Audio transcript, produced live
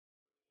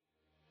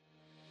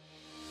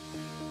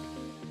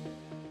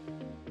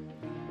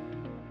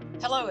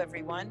Hello,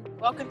 everyone.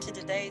 Welcome to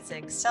today's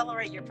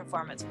Accelerate Your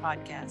Performance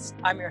podcast.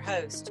 I'm your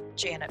host,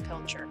 Janet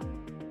Pilcher.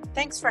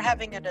 Thanks for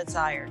having a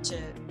desire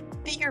to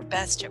be your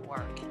best at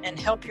work and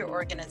help your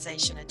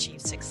organization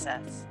achieve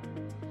success.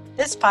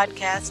 This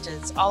podcast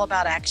is all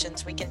about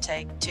actions we can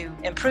take to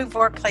improve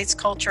workplace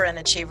culture and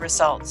achieve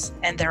results,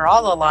 and they're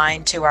all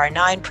aligned to our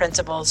 9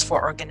 principles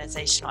for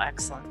organizational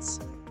excellence.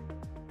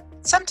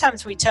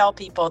 Sometimes we tell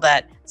people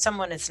that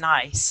someone is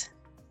nice.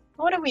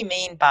 What do we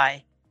mean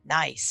by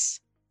nice?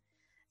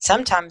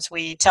 Sometimes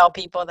we tell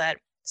people that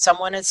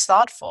someone is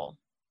thoughtful.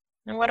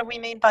 And what do we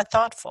mean by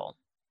thoughtful?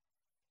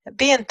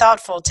 Being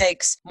thoughtful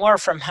takes more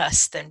from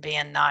us than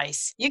being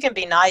nice. You can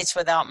be nice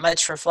without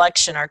much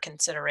reflection or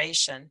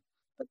consideration,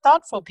 but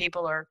thoughtful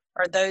people are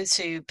those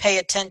who pay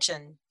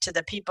attention to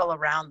the people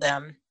around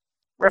them,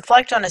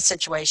 reflect on a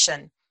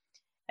situation,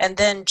 and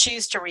then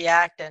choose to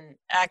react and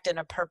act in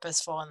a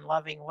purposeful and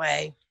loving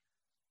way.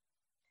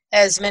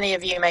 As many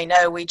of you may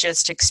know, we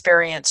just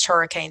experienced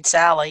Hurricane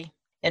Sally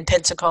in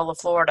Pensacola,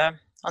 Florida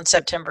on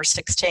September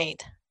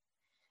 16th,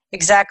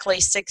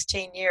 exactly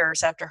 16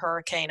 years after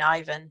Hurricane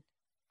Ivan,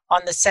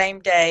 on the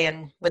same day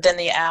and within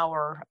the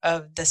hour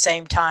of the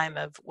same time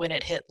of when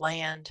it hit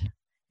land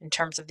in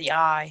terms of the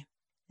eye,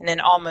 and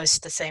in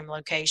almost the same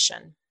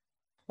location.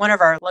 One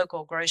of our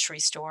local grocery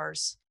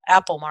stores,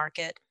 Apple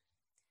Market,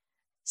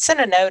 sent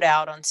a note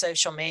out on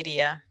social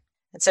media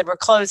and said, "We're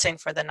closing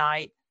for the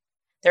night.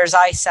 There's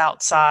ice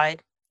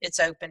outside. It's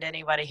open to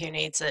anybody who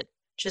needs it.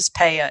 Just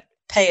pay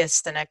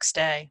us the next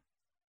day."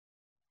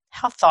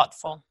 How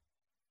thoughtful,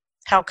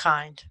 how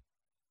kind.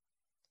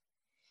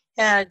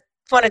 And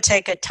I want to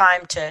take a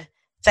time to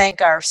thank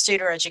our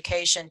student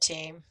education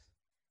team.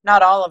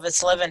 Not all of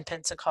us live in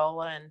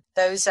Pensacola, and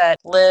those that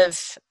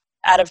live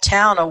out of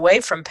town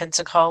away from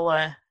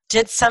Pensacola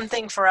did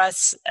something for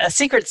us, a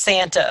secret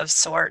Santa of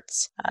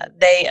sorts.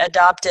 They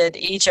adopted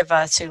each of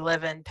us who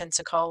live in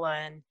Pensacola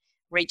and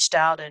reached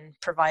out and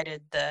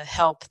provided the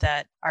help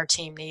that our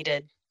team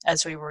needed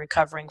as we were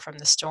recovering from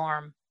the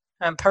storm.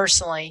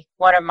 Personally,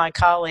 one of my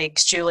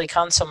colleagues, Julie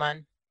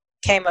Kunselman,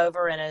 came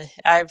over and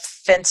our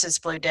fences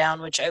blew down,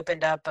 which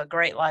opened up a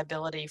great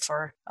liability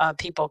for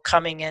people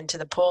coming into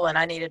the pool. And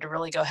I needed to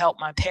really go help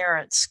my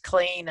parents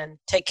clean and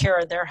take care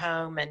of their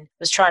home and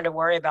was trying to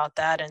worry about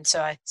that. And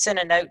so I sent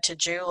a note to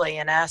Julie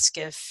and asked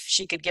if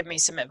she could give me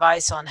some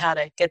advice on how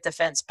to get the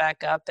fence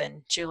back up.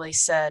 And Julie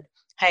said,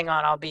 "Hang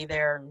on, I'll be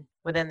there. And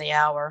within the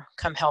hour,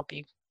 come help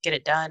you get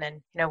it done."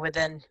 And,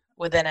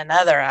 within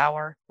another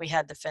hour, we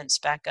had the fence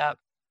back up.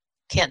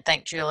 Can't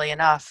thank Julie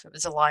enough. It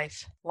was a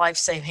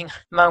life-saving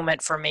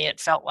moment for me. It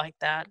felt like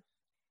that.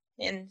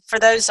 And for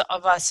those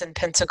of us in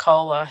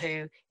Pensacola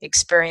who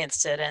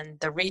experienced it and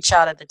the reach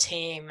out of the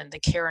team and the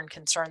care and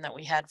concern that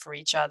we had for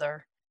each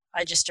other,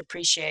 I just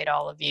appreciate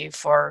all of you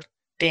for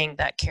being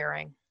that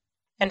caring.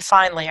 And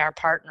finally, our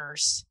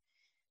partners.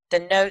 The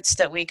notes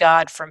that we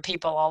got from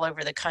people all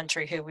over the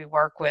country who we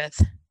work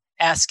with,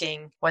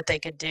 asking what they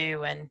could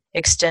do and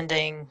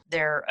extending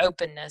their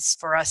openness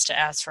for us to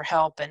ask for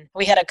help. And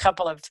we had a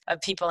couple of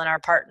people in our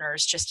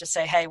partners just to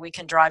say, "Hey, we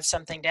can drive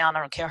something down.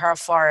 I don't care how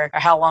far or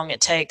how long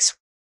it takes.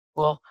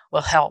 We'll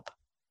help."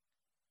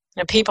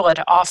 People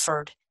had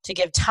offered to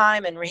give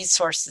time and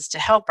resources to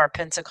help our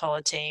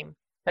Pensacola team.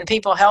 When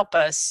people help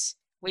us,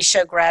 we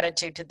show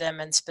gratitude to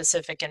them in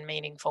specific and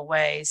meaningful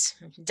ways.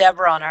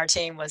 Deborah on our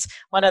team was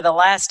one of the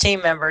last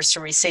team members to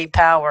receive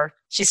power.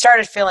 She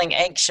started feeling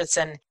anxious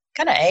and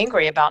kind of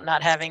angry about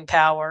not having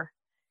power.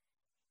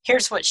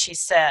 Here's what she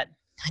said.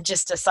 "I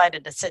just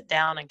decided to sit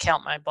down and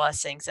count my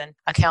blessings, and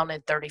I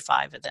counted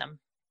 35 of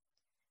them."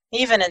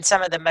 Even in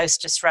some of the most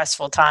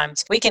distressful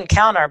times, we can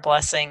count our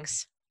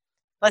blessings.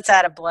 Let's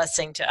add a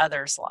blessing to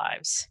others'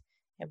 lives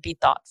and be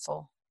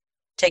thoughtful.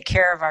 Take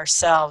care of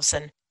ourselves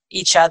and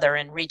each other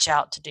and reach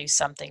out to do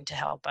something to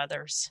help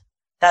others.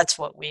 That's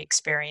what we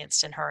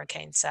experienced in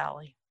Hurricane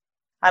Sally.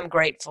 I'm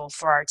grateful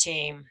for our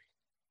team,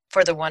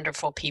 for the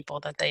wonderful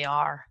people that they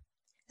are.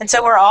 And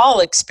so we're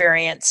all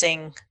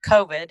experiencing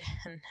COVID.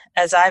 And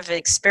as I've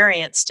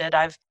experienced it,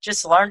 I've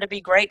just learned to be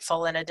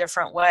grateful in a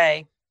different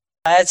way.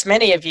 As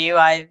many of you,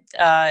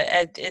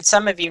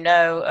 some of you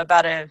know,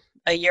 about a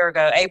year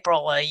ago,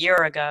 April, a year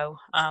ago,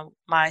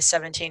 my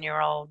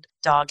 17-year-old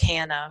dog,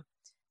 Hannah,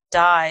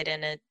 died,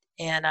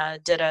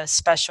 and did a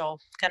special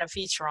kind of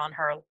feature on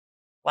her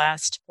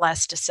last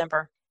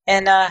December.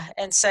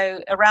 And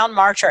so around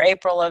March or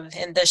April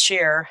in this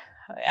year,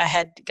 I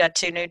had got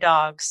 2 new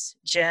dogs.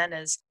 Jen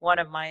is one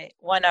of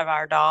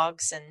our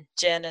dogs, and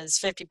Jen is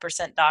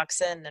 50%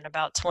 Dachshund and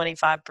about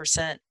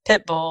 25%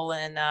 Pit Bull,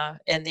 and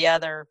the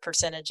other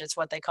percentage is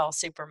what they call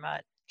Super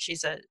Mutt.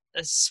 She's a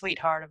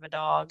sweetheart of a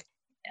dog,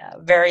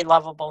 very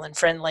lovable and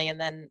friendly.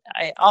 And then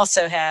I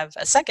also have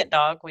a second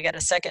dog. We got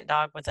a second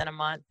dog within a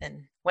month,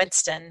 and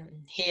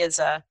Winston. He is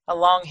a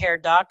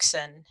long-haired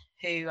Dachshund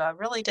who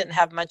really didn't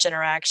have much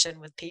interaction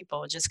with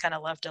people, just kind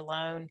of left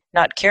alone,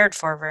 not cared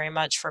for very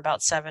much for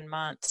about 7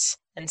 months.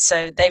 And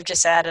so they've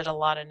just added a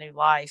lot of new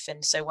life.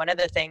 And so one of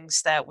the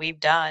things that we've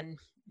done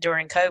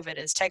during COVID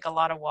is take a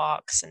lot of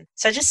walks. And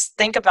so just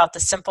think about the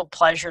simple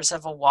pleasures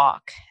of a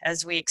walk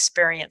as we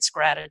experience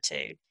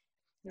gratitude.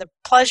 The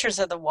pleasures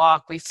of the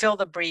walk, we feel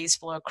the breeze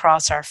blow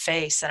across our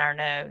face and our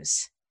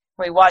nose.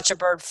 We watch a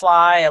bird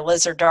fly, a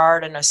lizard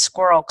dart, and a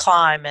squirrel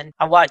climb. And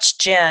I watch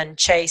Jen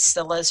chase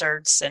the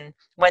lizards and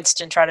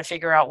Winston try to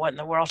figure out what in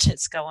the world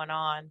is going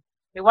on.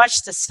 We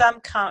watch the sun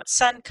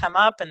come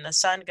up and the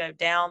sun go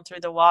down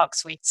through the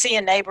walks. We see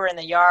a neighbor in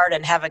the yard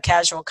and have a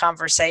casual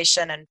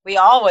conversation. And we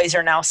always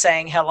are now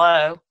saying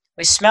hello.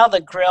 We smell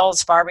the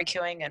grills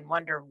barbecuing and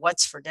wonder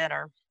what's for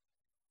dinner.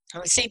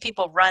 And we see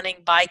people running,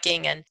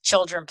 biking, and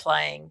children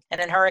playing.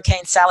 And in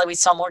Hurricane Sally, we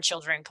saw more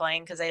children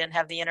playing because they didn't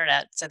have the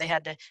internet, so they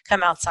had to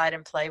come outside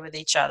and play with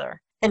each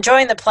other.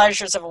 Enjoying the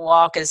pleasures of a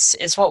walk is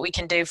what we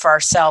can do for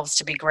ourselves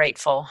to be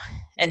grateful.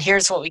 And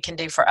here's what we can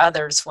do for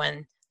others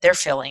when they're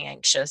feeling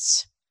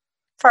anxious.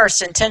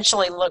 First,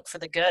 intentionally look for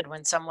the good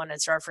when someone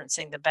is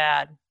referencing the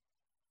bad.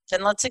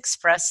 Then let's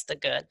express the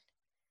good.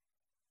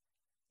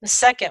 The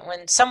second,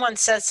 when someone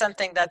says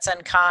something that's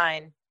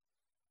unkind,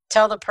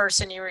 tell the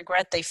person you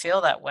regret they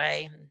feel that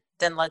way.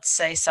 Then let's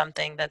say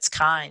something that's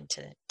kind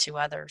to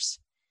others.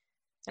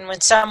 And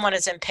when someone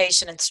is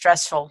impatient and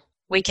stressful,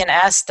 we can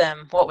ask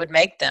them what would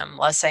make them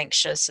less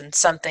anxious and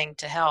something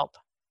to help.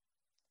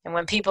 And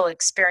when people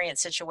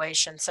experience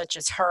situations such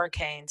as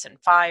hurricanes and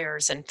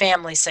fires and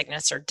family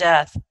sickness or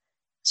death,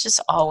 just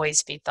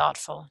always be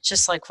thoughtful,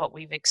 just like what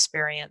we've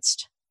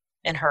experienced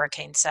in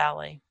Hurricane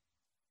Sally.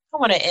 I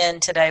want to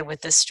end today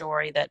with this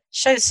story that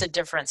shows the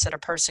difference that a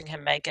person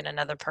can make in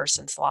another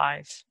person's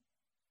life.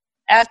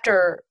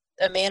 After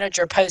a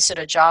manager posted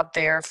a job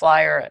fair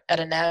flyer at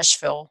a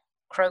Nashville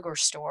Kroger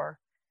store,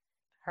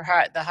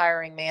 the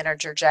hiring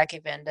manager, Jackie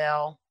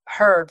Vandell,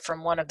 heard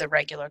from one of the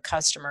regular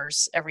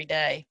customers every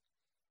day.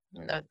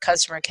 And the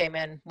customer came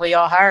in, "Will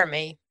y'all hire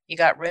me? You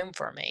got room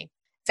for me?"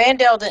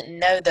 Vandell didn't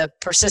know the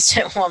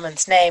persistent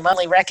woman's name,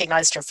 only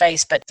recognized her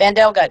face, but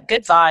Vandell got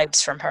good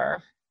vibes from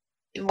her.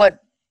 What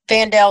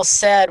Vandell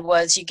said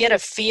was, you get a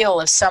feel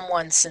if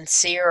someone's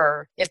sincere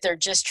or if they're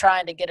just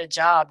trying to get a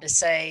job to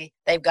say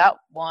they've got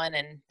one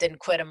and then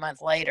quit a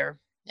month later.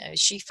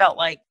 She felt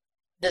like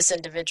this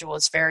individual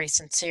was very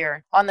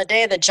sincere. On the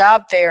day of the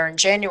job fair in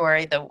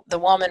January, the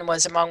woman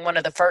was among one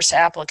of the first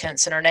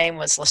applicants, and her name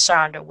was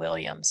LaShonda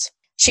Williams.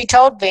 She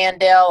told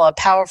Vandell a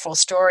powerful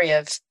story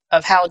of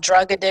how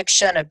drug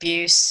addiction,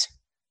 abuse,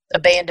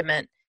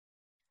 abandonment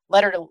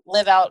led her to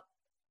live out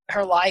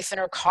her life in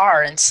her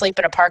car and sleep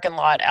in a parking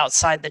lot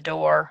outside the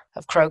door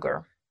of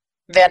Kroger.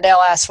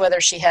 Vandell asked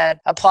whether she had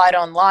applied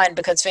online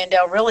because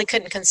Vandell really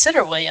couldn't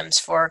consider Williams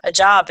for a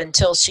job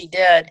until she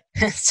did.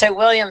 So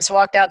Williams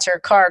walked out to her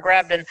car,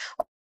 grabbed an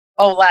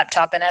old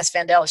laptop, and asked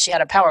Vandell if she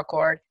had a power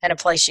cord and a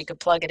place she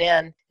could plug it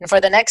in. And for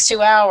the next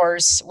 2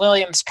 hours,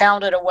 Williams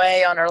pounded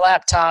away on her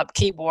laptop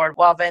keyboard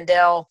while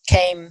Vandell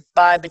came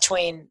by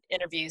between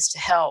interviews to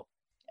help.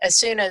 As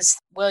soon as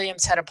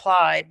Williams had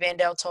applied,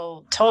 Vandell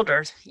told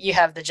her, "You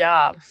have the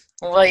job."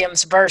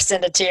 Williams burst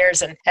into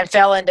tears and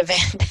fell into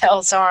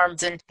Vandell's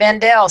arms. And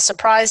Vandell,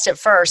 surprised at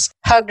first,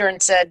 hugged her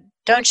and said,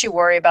 "Don't you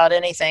worry about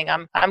anything.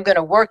 I'm going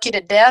to work you to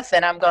death,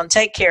 and I'm going to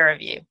take care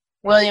of you."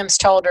 Williams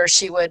told her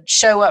she would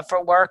show up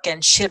for work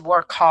and she'd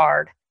work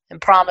hard,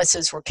 and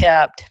promises were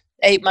kept.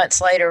 8 months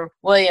later,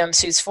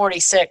 Williams, who's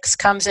 46,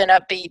 comes in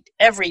upbeat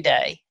every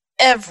day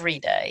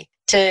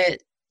to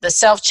the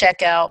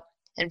self-checkout.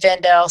 And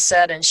Vandell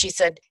said, and she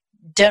said,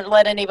 "Don't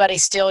let anybody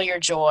steal your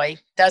joy."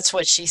 That's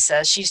what she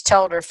says. She's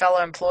told her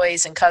fellow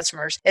employees and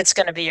customers, it's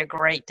going to be a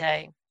great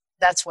day.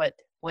 That's what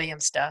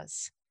Williams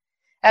does.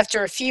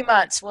 After a few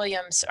months,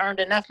 Williams earned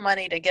enough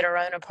money to get her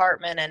own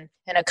apartment, and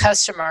a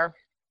customer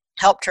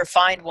helped her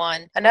find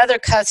one. Another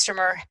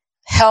customer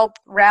helped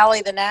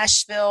rally the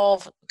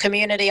Nashville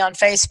community on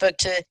Facebook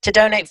to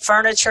donate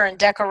furniture and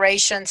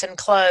decorations and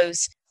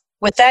clothes.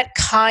 With that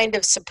kind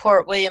of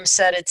support, Williams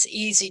said, it's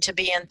easy to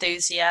be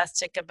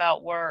enthusiastic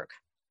about work.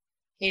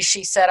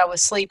 She said, "I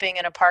was sleeping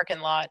in a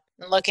parking lot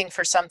and looking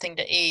for something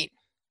to eat.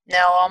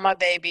 Now all my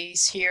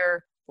babies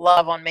here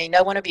love on me.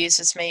 No one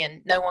abuses me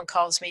and no one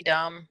calls me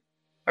dumb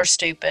or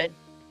stupid.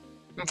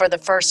 And for the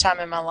first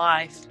time in my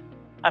life,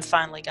 I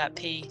finally got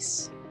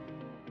peace."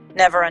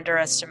 Never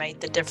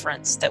underestimate the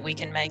difference that we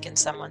can make in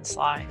someone's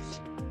life.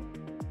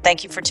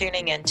 Thank you for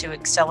tuning in to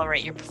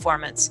Accelerate Your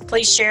Performance.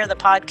 Please share the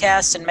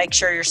podcast and make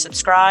sure you're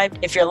subscribed.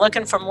 If you're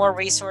looking for more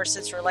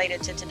resources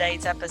related to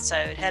today's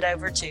episode, head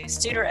over to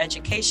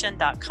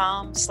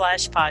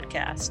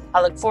studereducation.com/podcast.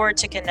 I look forward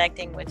to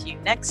connecting with you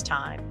next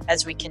time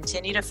as we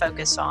continue to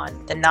focus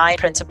on the 9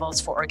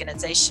 principles for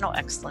organizational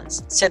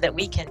excellence so that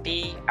we can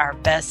be our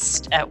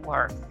best at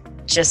work,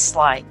 just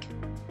like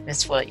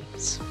Ms.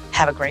 Williams.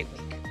 Have a great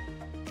week.